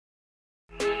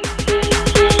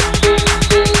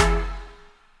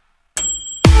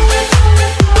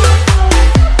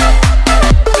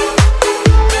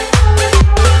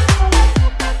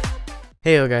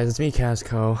Hey yo guys, it's me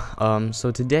CazCo.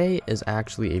 So today is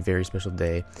actually a very special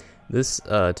day.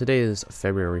 Today is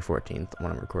February 14th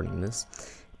when I'm recording this.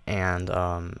 And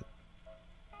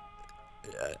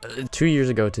 2 years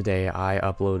ago today I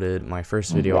uploaded my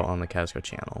first video on the CazCo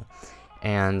channel.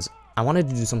 And I wanted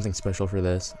to do something special for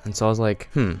this. And so I was like,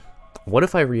 what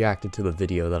if I reacted to the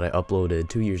video that I uploaded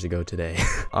 2 years ago today?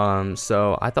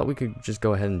 So I thought we could just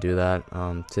go ahead and do that.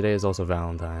 Today is also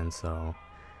Valentine's, so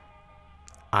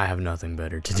I have nothing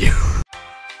better to do.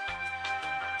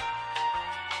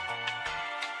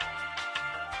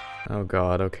 Oh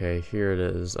god, okay, here it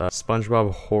is.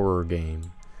 SpongeBob horror game.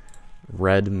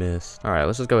 Red Mist. Alright,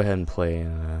 let's just go ahead and play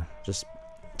and just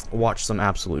watch some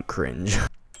absolute cringe.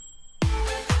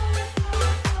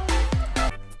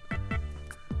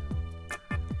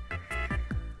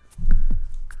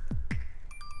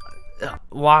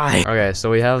 Why? Okay, so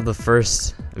we have the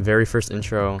very first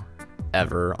intro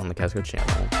ever on the CazCo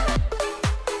channel.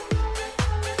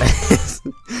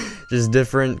 Just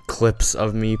different clips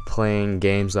of me playing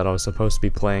games that I was supposed to be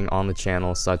playing on the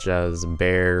channel, such as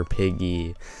Bear,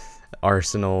 Piggy,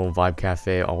 Arsenal, Vibe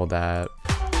Cafe, all that,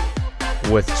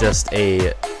 with just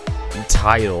a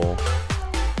title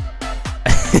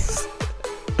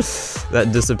that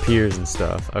disappears and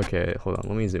stuff. Okay, hold on,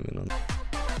 let me zoom in on.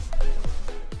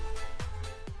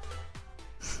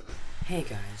 Hey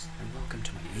guys, and welcome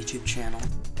to my YouTube channel.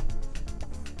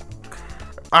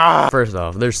 First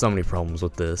off, there's so many problems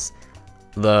with this.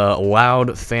 The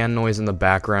loud fan noise in the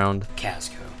background.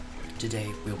 CazCo.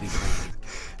 Today we'll be playing.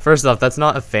 First off, that's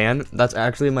not a fan. That's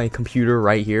actually my computer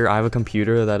right here. I have a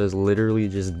computer that is literally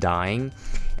just dying,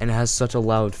 and it has such a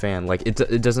loud fan. Like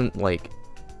it doesn't like,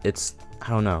 it's,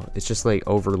 I don't know. It's just like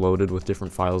overloaded with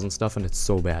different files and stuff, and it's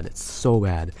so bad. It's so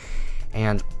bad.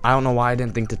 And I don't know why I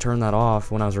didn't think to turn that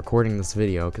off when I was recording this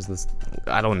video, because this,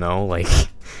 I don't know, like,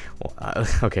 well,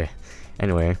 okay,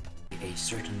 anyway. A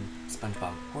certain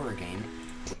SpongeBob horror game.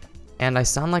 And I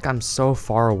sound like I'm so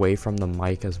far away from the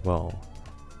mic as well.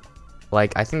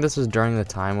 Like, I think this was during the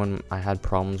time when I had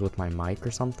problems with my mic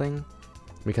or something,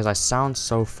 because I sound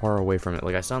so far away from it.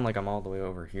 Like, I sound like I'm all the way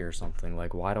over here or something.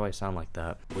 Like, why do I sound like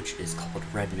that? Which is called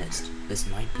Red Mist. This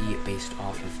might be based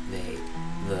off of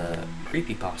the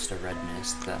creepypasta Red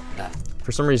Mist that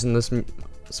For some reason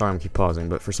sorry, I'm keep pausing,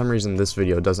 but for some reason this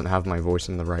video doesn't have my voice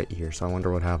in the right ear, so I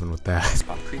wonder what happened with that. It's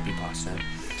about creepypasta.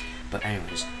 But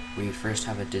anyways, we first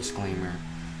have a disclaimer.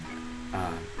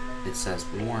 It says,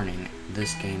 warning,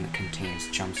 this game contains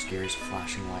jump scares,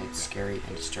 flashing lights, scary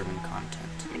and disturbing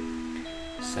content.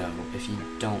 So, if you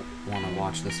don't want to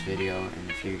watch this video, and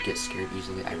if you get scared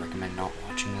easily, I recommend not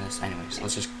watching this. Anyways,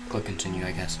 let's just click continue,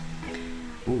 I guess.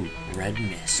 Ooh, Red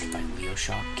Mist by Leo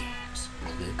Shop Games.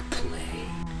 Click play.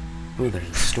 Ooh, there's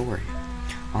a story.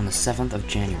 On the 7th of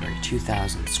January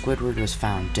 2000, Squidward was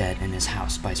found dead in his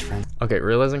house by his friends. Okay,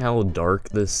 realizing how dark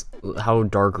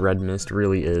Red Mist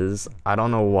really is, I don't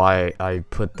know why I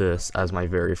put this as my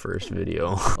very first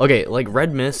video. Okay, like,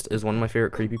 Red Mist is one of my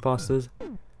favorite creepypastas,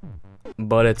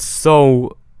 but it's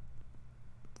so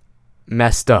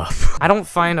messed up. I don't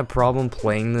find a problem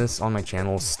playing this on my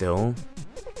channel still.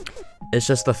 It's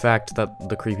just the fact that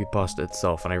the creepypasta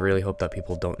itself, and I really hope that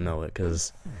people don't know it,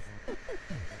 because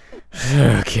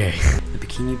okay. The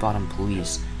Bikini Bottom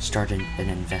police started an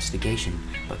investigation,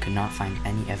 but could not find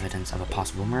any evidence of a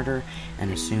possible murder,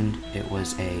 and assumed it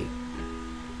was a...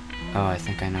 Oh, I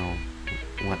think I know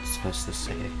what's supposed to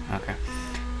say. Okay.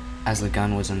 As the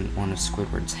gun was in one of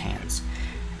Squidward's hands.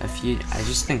 I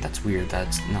just think that's weird that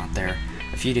it's not there.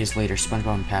 A few days later,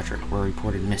 SpongeBob and Patrick were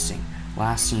reported missing,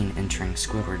 last seen entering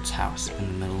Squidward's house in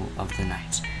the middle of the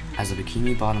night. As the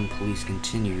Bikini Bottom police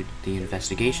continued the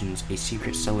investigations, a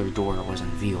secret cellar door was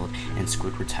unveiled in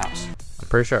Squidward's house. I'm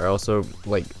pretty sure I also,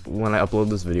 like, when I upload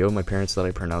this video, my parents said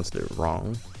I pronounced it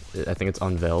wrong. I think it's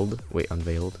unveiled. Wait,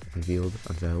 unveiled?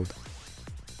 Unveiled?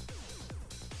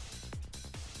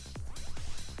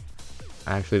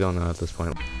 I actually don't know at this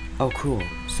point. Oh, cool.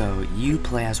 So, you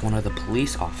play as one of the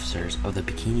police officers of the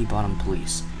Bikini Bottom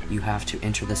police. You have to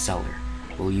enter the cellar.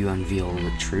 Will you unveil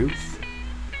the truth?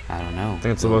 I don't know. I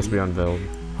think it's supposed to be unveiled.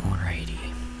 Alrighty.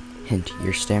 Hint,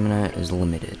 your stamina is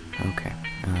limited. Okay.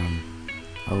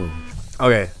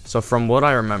 Okay, so from what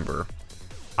I remember,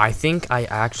 I think I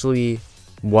actually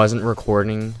wasn't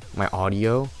recording my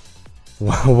audio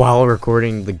while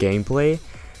recording the gameplay.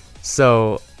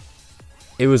 So,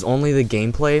 it was only the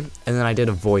gameplay, and then I did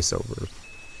a voiceover.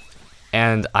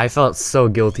 And I felt so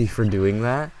guilty for doing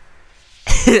that.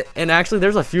 And actually,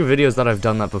 there's a few videos that I've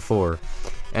done that before.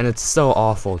 And it's so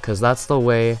awful, because that's the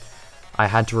way I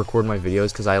had to record my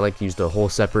videos, because I like used a whole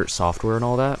separate software and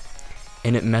all that.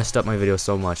 And it messed up my video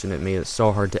so much, and it made it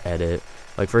so hard to edit.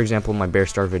 Like, for example, my Bear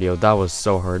Star video, that was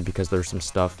so hard because there's some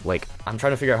stuff, like, I'm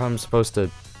trying to figure out how I'm supposed to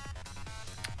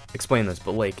explain this,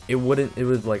 but, like, it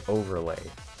would, like, overlay.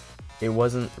 It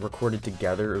wasn't recorded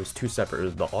together, it was two separate, it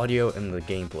was the audio and the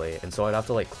gameplay, and so I'd have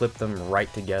to, like, clip them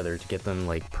right together to get them,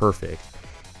 like, perfect.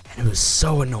 And it was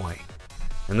so annoying.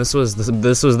 And this was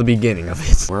the beginning of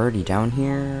it. We're already down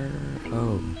here.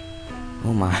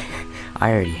 Oh my.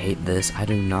 I already hate this. I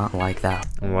do not like that.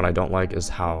 And what I don't like is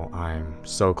how I'm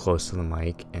so close to the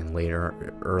mic, and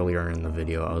earlier in the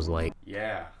video, I was like,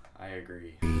 yeah, I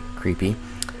agree. Creepy.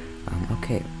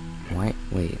 Okay. Wait,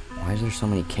 why is there so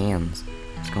many cans?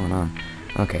 What's going on?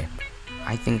 Okay.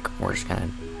 I think we're just gonna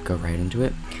go right into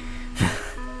it.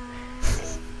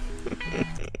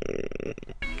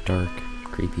 Dark,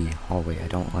 creepy hallway. I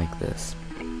don't like this.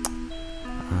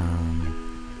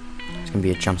 It's gonna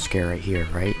be a jump scare right here,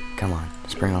 right? Come on,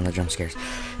 let's bring on the jump scares.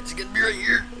 It's gonna be right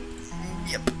here.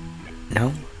 Yep.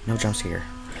 No jump scare.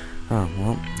 Oh,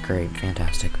 well, great,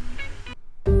 fantastic.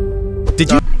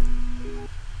 Did you?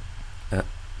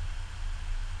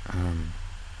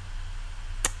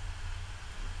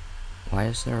 Why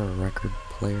is there a record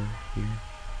player here?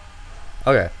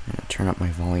 Okay. I'm gonna turn up my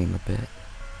volume a bit.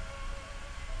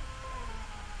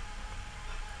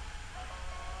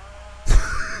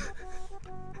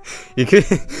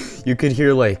 You could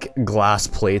hear like glass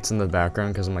plates in the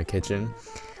background because of my kitchen.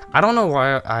 I don't know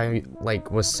why I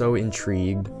like was so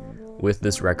intrigued with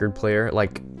this record player.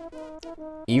 Like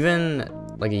even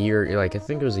like I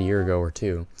think it was a year ago or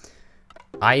two.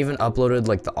 I even uploaded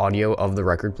like the audio of the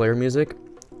record player music.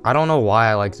 I don't know why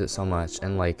I liked it so much,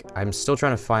 and like I'm still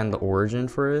trying to find the origin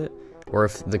for it, or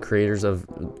if the creators of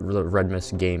the Red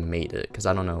Mist game made it, because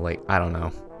I don't know, like, I don't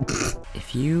know.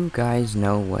 If you guys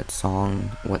know what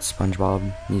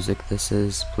SpongeBob music this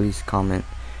is, please comment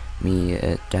me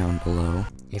it down below.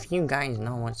 If you guys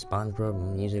know what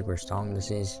SpongeBob music or song this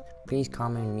is, please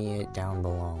comment me it down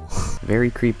below.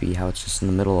 Very creepy how it's just in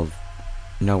the middle of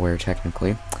nowhere,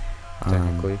 technically.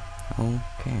 Okay.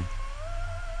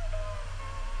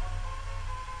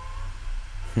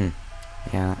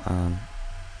 Yeah,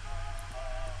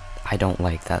 I don't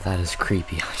like that. That is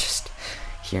creepy. I'll just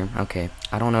here. Okay.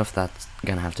 I don't know if that's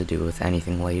gonna have to do with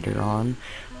anything later on,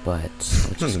 but let's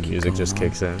just the music just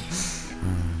kicks in.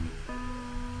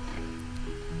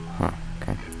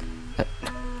 Okay.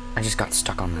 I just got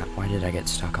stuck on that. Why did I get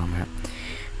stuck on that?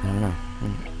 I don't know.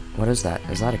 What is that?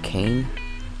 Is that a cane?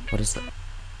 What is that?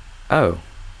 Oh.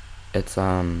 It's,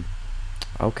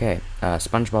 okay.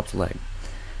 SpongeBob's leg.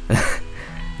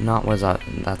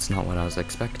 That's not what I was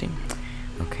expecting.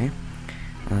 Okay.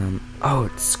 Oh,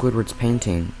 it's Squidward's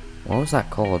painting. What was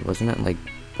that called? Wasn't it like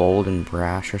Bold and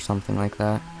Brash or something like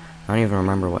that? I don't even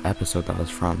remember what episode that was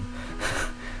from.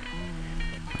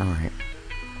 Alright.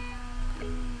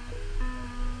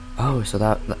 Oh, so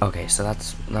that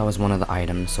was one of the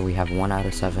items. So we have 1 out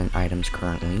of 7 items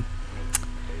currently.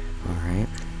 Alright.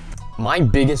 My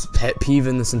biggest pet peeve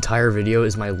in this entire video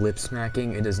is my lip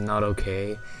smacking. It is not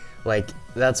okay. Like,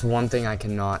 that's one thing I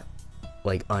cannot,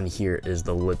 like, unhear is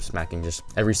the lip smacking just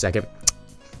every second.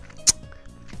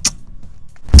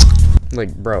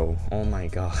 Like, bro, oh my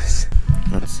god.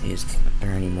 Let's see, is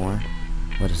there any more?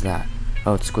 What is that?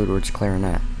 Oh, it's Squidward's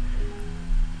clarinet.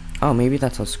 Oh, maybe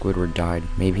that's how Squidward died.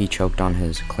 Maybe he choked on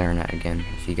his clarinet again,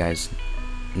 if you guys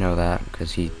know that,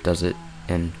 because he does it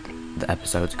in the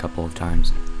episodes a couple of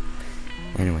times.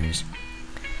 Anyways,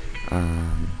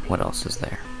 what else is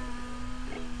there?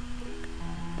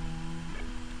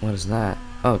 What is that?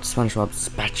 Oh, it's SpongeBob's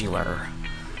spatula.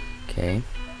 Okay.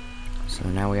 So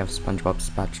now we have SpongeBob's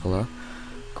spatula.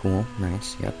 Cool.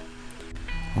 Nice. Yep.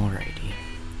 Alrighty.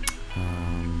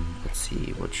 Let's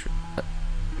see which.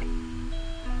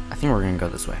 I think we're gonna go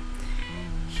this way.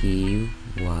 He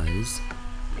was.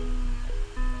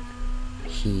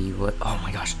 Oh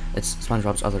my gosh! It's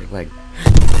SpongeBob's other leg.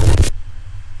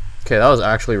 Okay, that was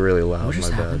actually really loud. What just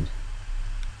my happened?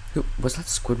 bad. Who was that?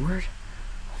 Squidward?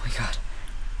 Oh my god.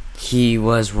 He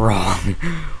was wrong.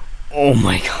 Oh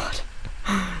my god.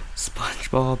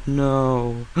 SpongeBob,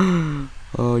 no.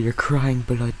 Oh, you're crying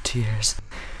blood tears.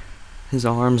 His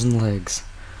arms and legs.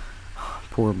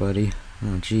 Poor buddy.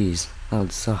 Oh, jeez. That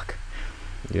would suck.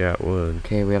 Yeah, it would.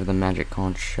 Okay, we have the magic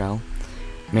conch shell.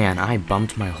 Man, I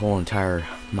bumped my whole entire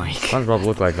mic. SpongeBob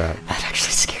looked like that. That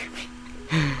actually scared me.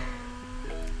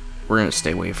 We're gonna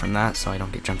stay away from that so I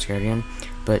don't get jump scared again.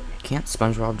 But can't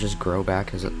SpongeBob just grow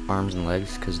back his arms and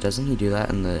legs? Because doesn't he do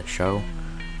that in the show?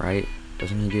 Right?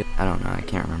 Doesn't he do? I don't know. I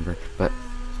can't remember. But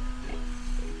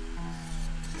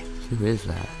who is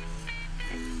that?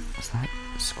 Is that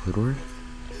Squidward?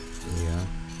 Yeah.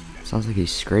 Sounds like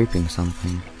he's scraping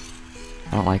something.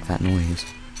 I don't like that noise.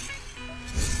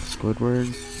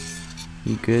 Squidward,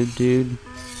 you good, dude?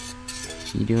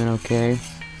 You doing okay?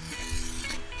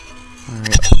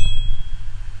 Alright.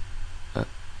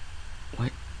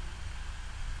 What?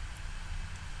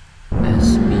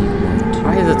 SB12.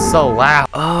 Why is it so loud?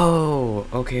 Oh,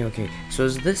 okay. So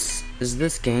is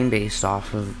this game based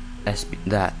off of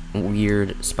that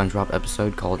weird SpongeBob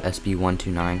episode called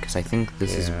SB129? Because I think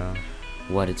this is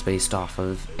what it's based off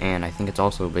of, and I think it's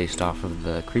also based off of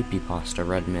the creepypasta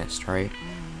Red Mist, right?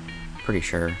 Pretty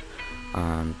sure.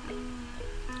 SB129.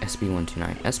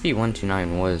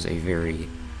 SB129 was a very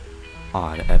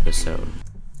odd episode.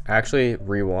 I actually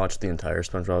rewatched the entire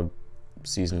SpongeBob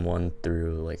season 1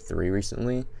 through like 3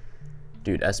 recently.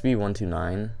 Dude,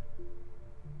 SB129,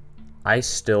 I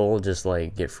still just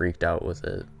like get freaked out with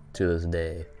it to this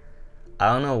day.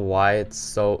 I don't know why it's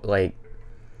so like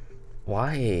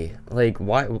why?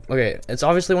 Okay, it's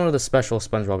obviously one of the special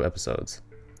SpongeBob episodes.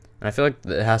 And I feel like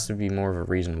it has to be more of a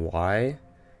reason why,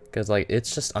 because like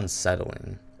it's just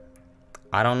unsettling.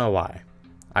 I don't know why.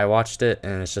 I watched it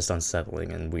and it's just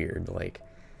unsettling and weird. Like,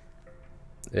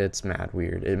 it's mad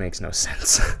weird. It makes no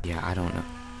sense. Yeah, I don't know.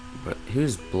 But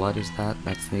whose blood is that?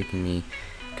 That's making me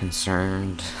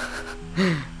concerned.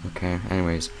 Okay,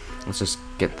 anyways, let's just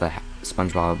get the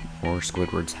SpongeBob or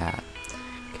Squidward's hat.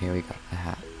 Okay, we got the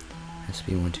hat.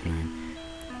 SB129.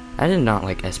 I did not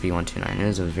like SB129. It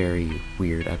was a very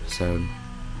weird episode.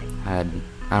 I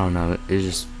don't know, it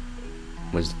just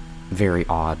was very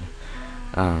odd.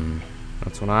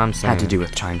 That's what I'm saying. Had to do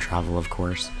with time travel, of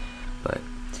course, but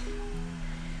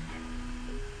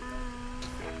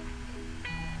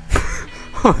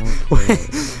Wait,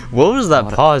 what was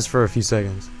that pause for a few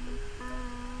seconds?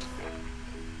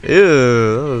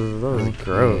 Ew, that was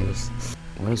gross.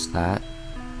 What is that?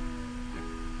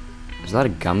 Is that a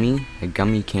gummy? A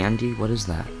gummy candy? What is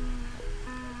that?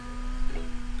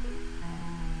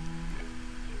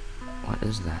 What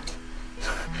is that?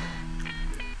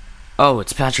 Oh,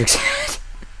 it's Patrick's head.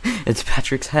 It's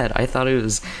Patrick's head. I thought it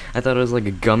was like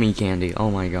a gummy candy. Oh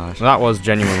my gosh. That was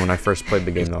genuine when I first played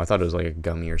the game, though. I thought it was like a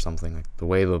gummy or something. Like the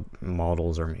way the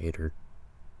models are made are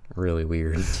really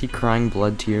weird. Is he crying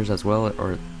blood tears as well,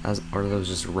 or are those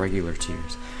just regular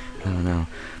tears? I don't know.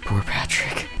 Poor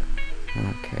Patrick.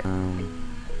 Okay.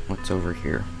 What's over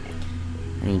here?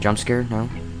 Any jump scare? No.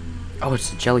 Oh,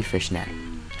 it's a jellyfish net.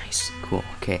 Nice. Cool.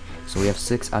 Okay. So we have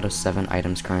 6 out of 7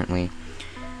 items currently.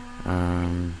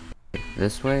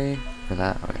 This way or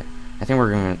that? Okay. I think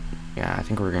we're gonna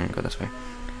go this way.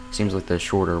 Seems like the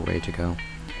shorter way to go.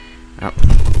 Oh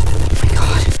my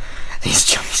god. These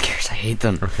jump scares, I hate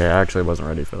them. Okay, I actually wasn't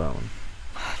ready for that one.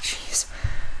 Oh, jeez.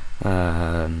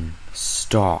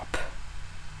 Stop.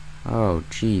 Oh,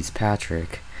 jeez,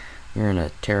 Patrick. You're in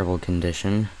a terrible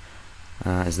condition.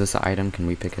 Is this an item? Can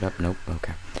we pick it up? Nope.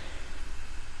 Okay.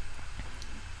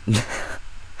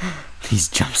 These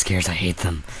jump scares, I hate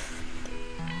them.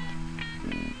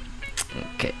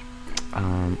 Okay.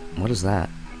 What is that?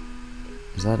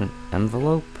 Is that an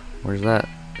envelope? Or is that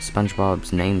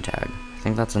SpongeBob's name tag? I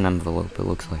think that's an envelope, it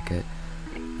looks like it.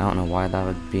 I don't know why that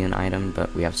would be an item,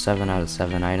 but we have 7 out of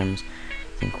 7 items. I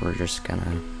think we're just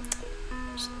gonna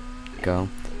go.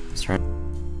 Let's try.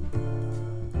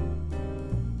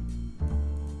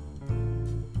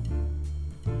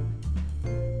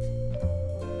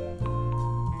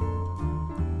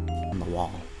 On the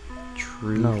wall.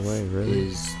 Truth No way, really?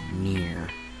 is near.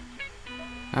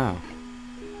 Oh.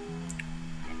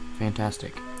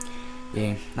 Fantastic.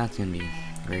 Yeah, that's gonna be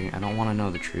great. I don't want to know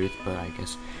the truth, but I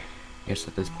guess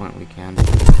at this point we can.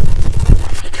 Oh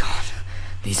my god.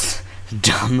 These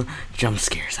dumb jump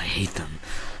scares. I hate them.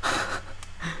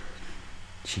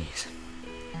 Jeez.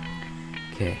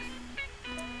 Okay.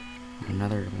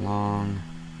 Another long,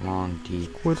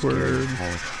 deep Squidward. scary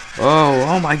hole.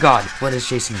 Oh my god. What is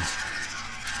chasing us?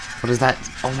 What is that?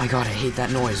 Oh my god, I hate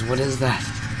that noise. What is that?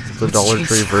 The Dollar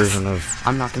Tree version of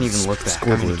I'm not gonna even look back.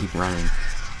 I'm gonna keep running.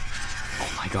 Oh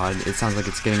my god, it sounds like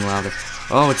it's getting louder.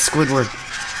 Oh, it's Squidward.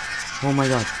 Oh my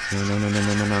god.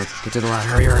 No. Get to the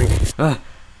ladder. Hurry.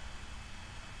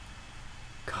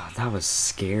 God, that was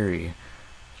scary.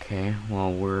 Okay,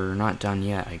 well, we're not done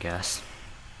yet, I guess.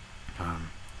 That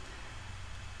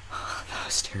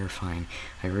was terrifying.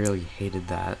 I really hated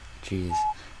that. Jeez.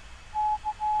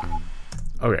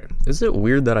 Okay, is it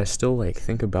weird that I still like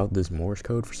think about this Morse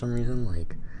code for some reason?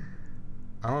 Like,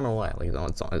 I don't know why. Like,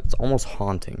 it's almost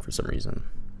haunting for some reason.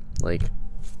 Like,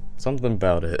 something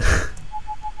about it.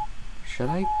 Should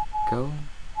I go over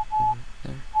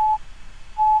there?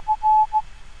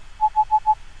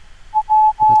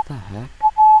 What the heck?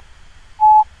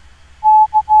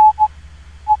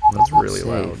 That's really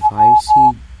loud.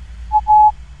 5C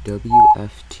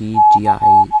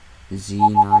WFTDI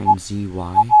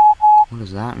Z9ZY. What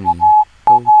does that mean?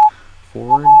 Go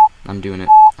forward? I'm doing it.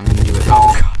 I'm gonna do it.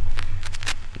 Oh god.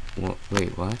 Well,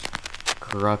 wait, what?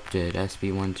 Corrupted.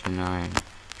 SB129.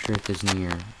 Truth is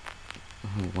near.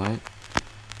 Oh, what?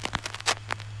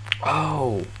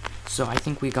 Oh! So I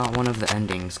think we got one of the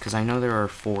endings, because I know there are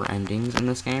 4 endings in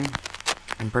this game.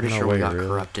 I'm pretty sure we got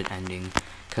corrupted ending.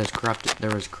 Because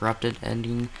there was corrupted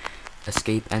ending,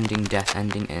 escape ending, death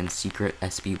ending, and secret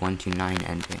SB129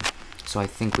 ending. So I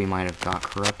think we might have got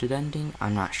corrupted ending.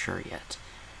 I'm not sure yet.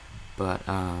 But,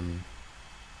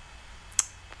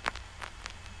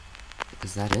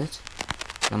 is that it?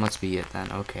 That must be it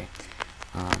then, okay.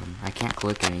 I can't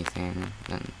click anything,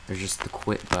 then there's just the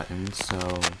quit button,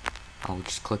 so I'll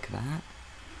just click that.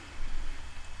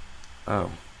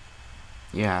 Oh.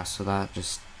 Yeah, so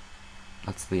that's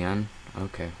the end?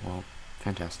 Okay, well,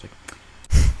 fantastic.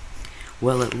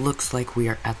 Well, it looks like we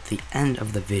are at the end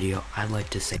of the video. I'd like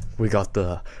to say we got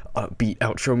the upbeat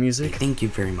outro music. Thank you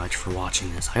very much for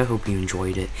watching this. I hope you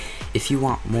enjoyed it. If you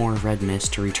want more Red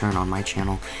Mist to return on my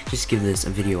channel, just give this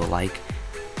video a like.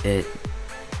 It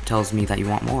tells me that you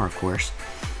want more, of course.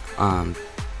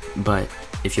 But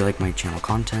if you like my channel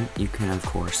content, you can of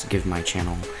course give my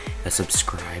channel a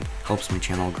subscribe. Helps my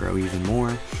channel grow even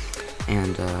more.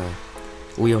 And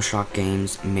Leo Shock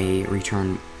Games may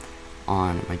return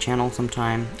on my channel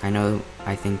sometime.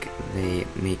 I think they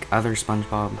make other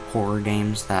SpongeBob horror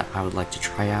games that I would like to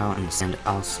try out, and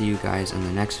I'll see you guys in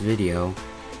the next video.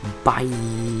 Bye!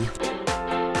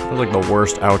 That was like the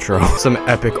worst outro. Some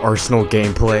epic Arsenal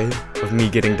gameplay of me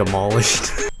getting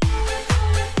demolished.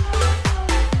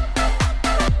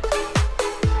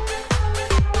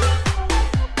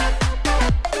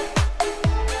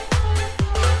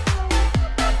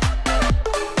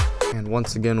 And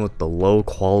once again with the low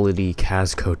quality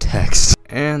CazCo text.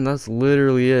 And that's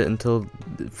literally it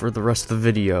for the rest of the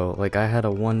video. Like, I had a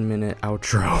 1-minute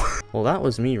outro. Well, that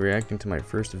was me reacting to my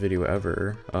first video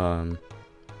ever.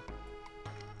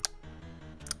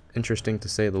 Interesting to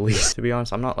say the least. To be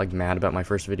honest, I'm not like mad about my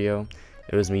first video.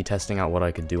 It was me testing out what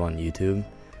I could do on YouTube.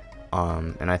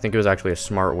 And I think it was actually a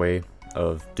smart way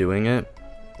of doing it.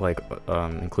 Like,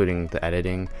 including the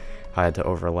editing. I had to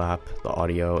overlap the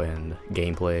audio and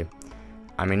gameplay.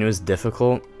 I mean, it was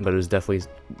difficult, but it was definitely,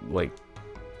 like,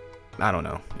 I don't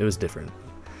know, it was different.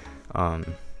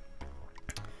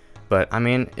 But I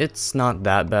mean, it's not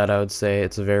that bad, I would say.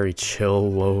 It's a very chill,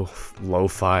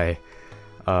 lo-fi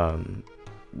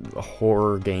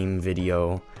horror game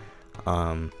video.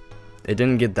 It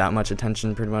didn't get that much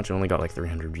attention, pretty much. It only got like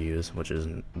 300 views, which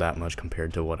isn't that much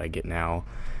compared to what I get now.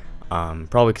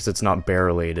 Probably because it's not bear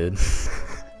related.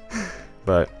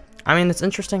 But I mean, it's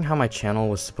interesting how my channel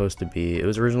was supposed to be. It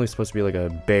was originally supposed to be like a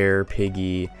bear,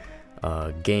 piggy,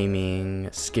 gaming,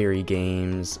 scary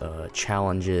games,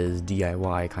 challenges,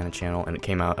 DIY kind of channel, and it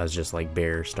came out as just like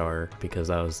Bear Star because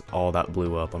that was all that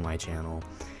blew up on my channel.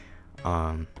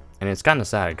 And it's kind of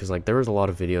sad because like there was a lot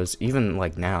of videos, even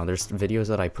like now, there's videos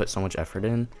that I put so much effort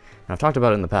in, and I've talked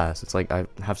about it in the past. It's like I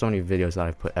have so many videos that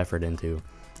I've put effort into,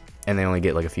 and they only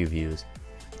get like a few views.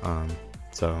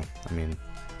 So I mean,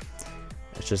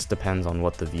 it just depends on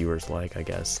what the viewers like, I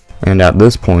guess. And at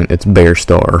this point, it's Bear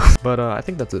Star. But I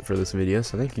think that's it for this video.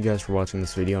 So thank you guys for watching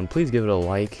this video, and please give it a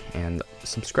like and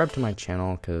subscribe to my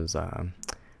channel because I'm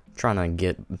trying to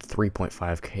get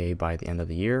 3.5K by the end of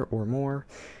the year or more.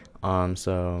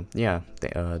 So yeah,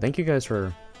 thank you guys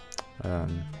for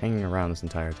hanging around this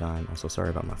entire time. Also, sorry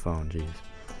about my phone,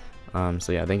 jeez.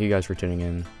 So yeah, thank you guys for tuning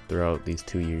in throughout these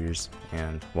 2 years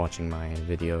and watching my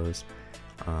videos.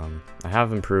 I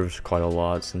have improved quite a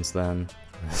lot since then.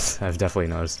 I've definitely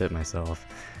noticed it myself.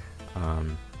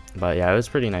 But yeah, it was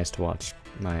pretty nice to watch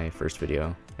my first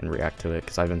video and react to it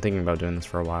because I've been thinking about doing this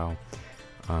for a while.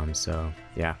 So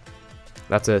yeah,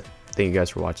 that's it. Thank you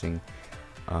guys for watching.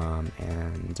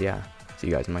 And yeah, see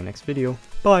you guys in my next video.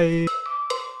 Bye!